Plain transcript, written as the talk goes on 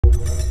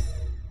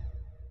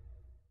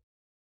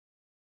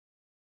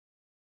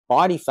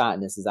body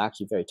fatness is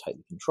actually very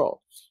tightly controlled.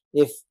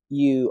 If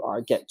you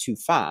get too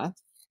fat,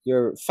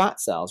 your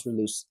fat cells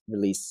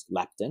release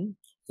leptin.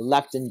 The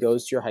leptin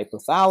goes to your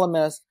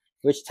hypothalamus,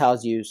 which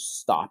tells you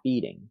stop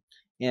eating.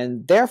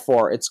 And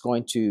therefore, it's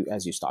going to,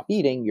 as you stop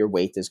eating, your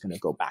weight is going to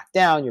go back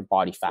down, your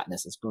body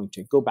fatness is going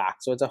to go back.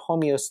 So it's a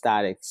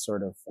homeostatic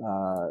sort of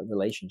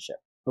relationship.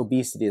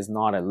 Obesity is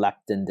not a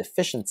leptin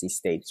deficiency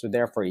state, so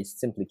therefore you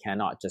simply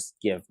cannot just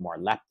give more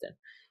leptin.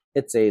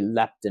 It's a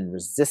leptin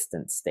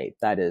resistant state.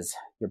 That is,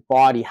 your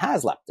body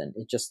has leptin,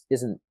 it just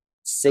isn't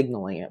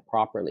signaling it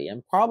properly.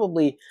 And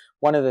probably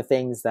one of the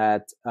things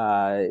that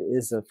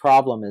is a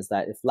problem is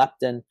that if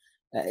leptin,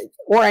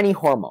 or any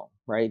hormone,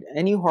 right?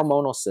 Any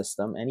hormonal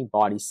system, any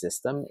body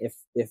system,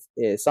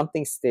 if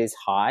something stays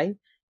high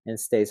and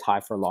stays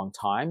high for a long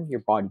time,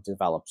 your body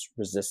develops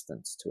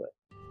resistance to it.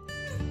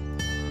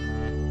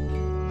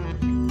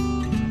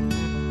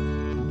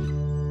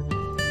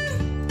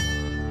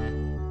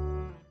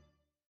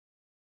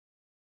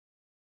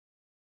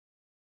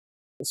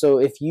 So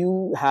if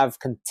you have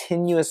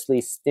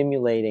continuously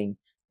stimulating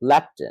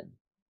leptin,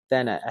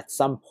 then at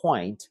some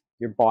point,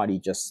 your body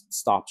just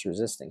stops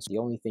resisting. So the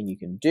only thing you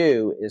can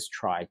do is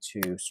try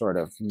to sort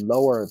of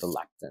lower the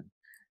leptin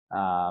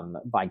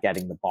by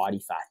getting the body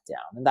fat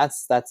down. And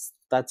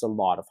that's a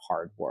lot of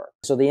hard work.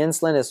 So the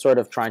insulin is sort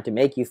of trying to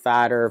make you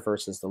fatter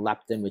versus the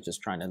leptin, which is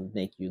trying to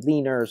make you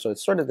leaner. So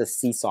it's sort of the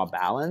seesaw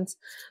balance.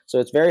 So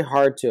it's very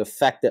hard to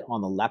affect it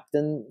on the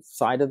leptin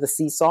side of the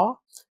seesaw,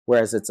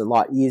 whereas it's a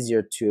lot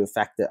easier to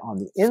affect it on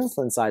the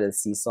insulin side of the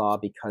seesaw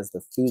because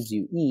the foods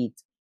you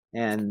eat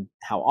and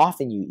how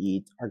often you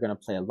eat are going to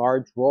play a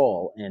large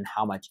role in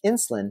how much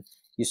insulin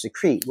you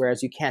secrete,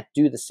 whereas you can't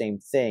do the same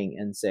thing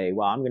and say,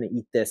 well, I'm going to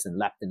eat this and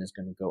leptin is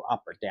going to go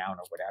up or down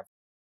or whatever.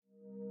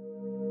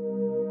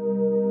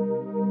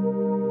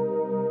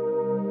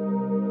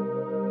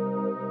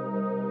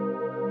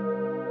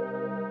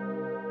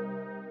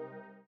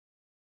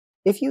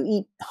 If you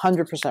eat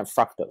 100%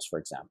 fructose, for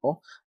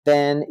example,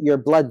 then your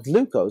blood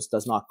glucose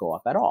does not go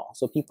up at all.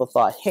 So people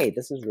thought, hey,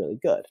 this is really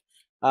good.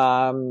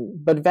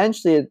 But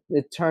eventually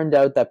it turned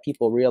out that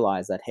people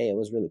realized that, hey, it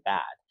was really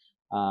bad.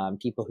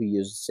 People who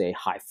used, say,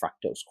 high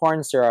fructose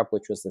corn syrup,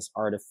 which was this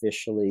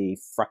artificially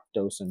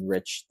fructose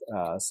enriched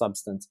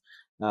substance.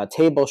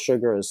 Table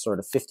sugar is sort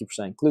of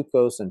 50%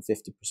 glucose and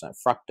 50%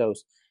 fructose.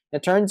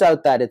 It turns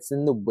out that it's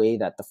in the way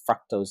that the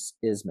fructose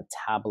is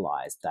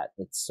metabolized that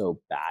it's so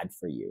bad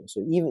for you.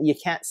 So even you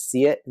can't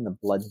see it in the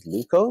blood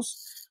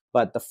glucose,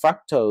 but the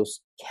fructose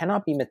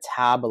cannot be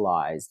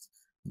metabolized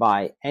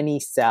by any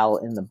cell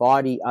in the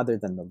body other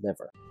than the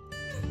liver.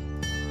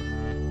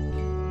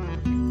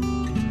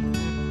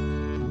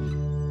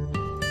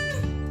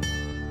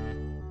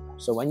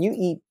 So when you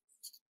eat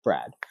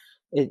bread,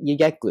 you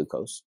get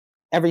glucose.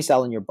 Every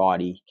cell in your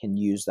body can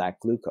use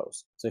that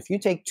glucose. So if you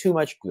take too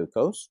much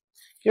glucose,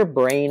 your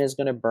brain is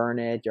going to burn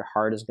it, your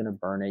heart is going to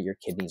burn it, your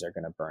kidneys are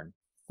going to burn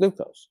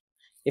glucose.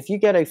 If you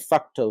get a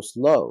fructose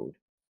load,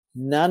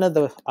 none of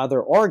the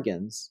other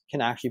organs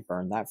can actually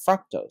burn that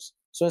fructose.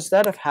 So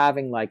instead of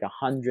having like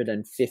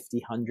 150,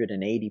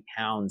 180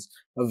 pounds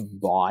of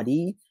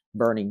body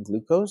burning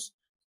glucose,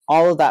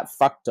 all of that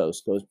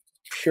fructose goes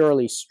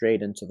purely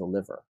straight into the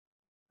liver,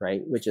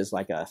 right? Which is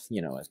like a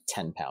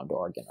 10-pound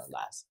organ or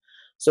less.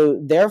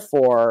 So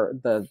therefore,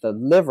 the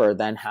liver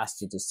then has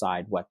to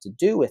decide what to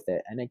do with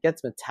it, and it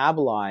gets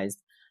metabolized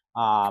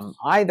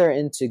either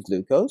into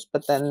glucose,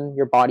 but then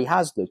your body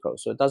has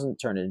glucose. So it doesn't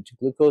turn it into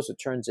glucose, it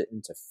turns it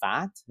into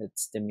fat. It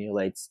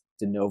stimulates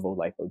de novo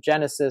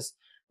lipogenesis,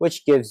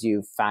 which gives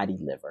you fatty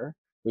liver,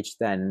 which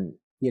then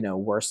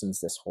worsens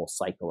this whole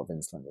cycle of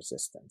insulin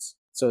resistance.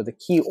 So the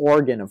key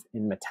organ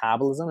in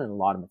metabolism, and a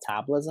lot of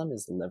metabolism,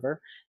 is the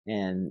liver,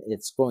 and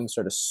it's going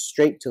sort of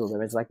straight to the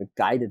liver. It's like a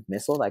guided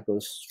missile that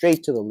goes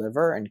straight to the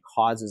liver and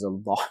causes a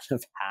lot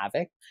of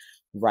havoc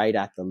right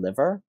at the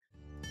liver.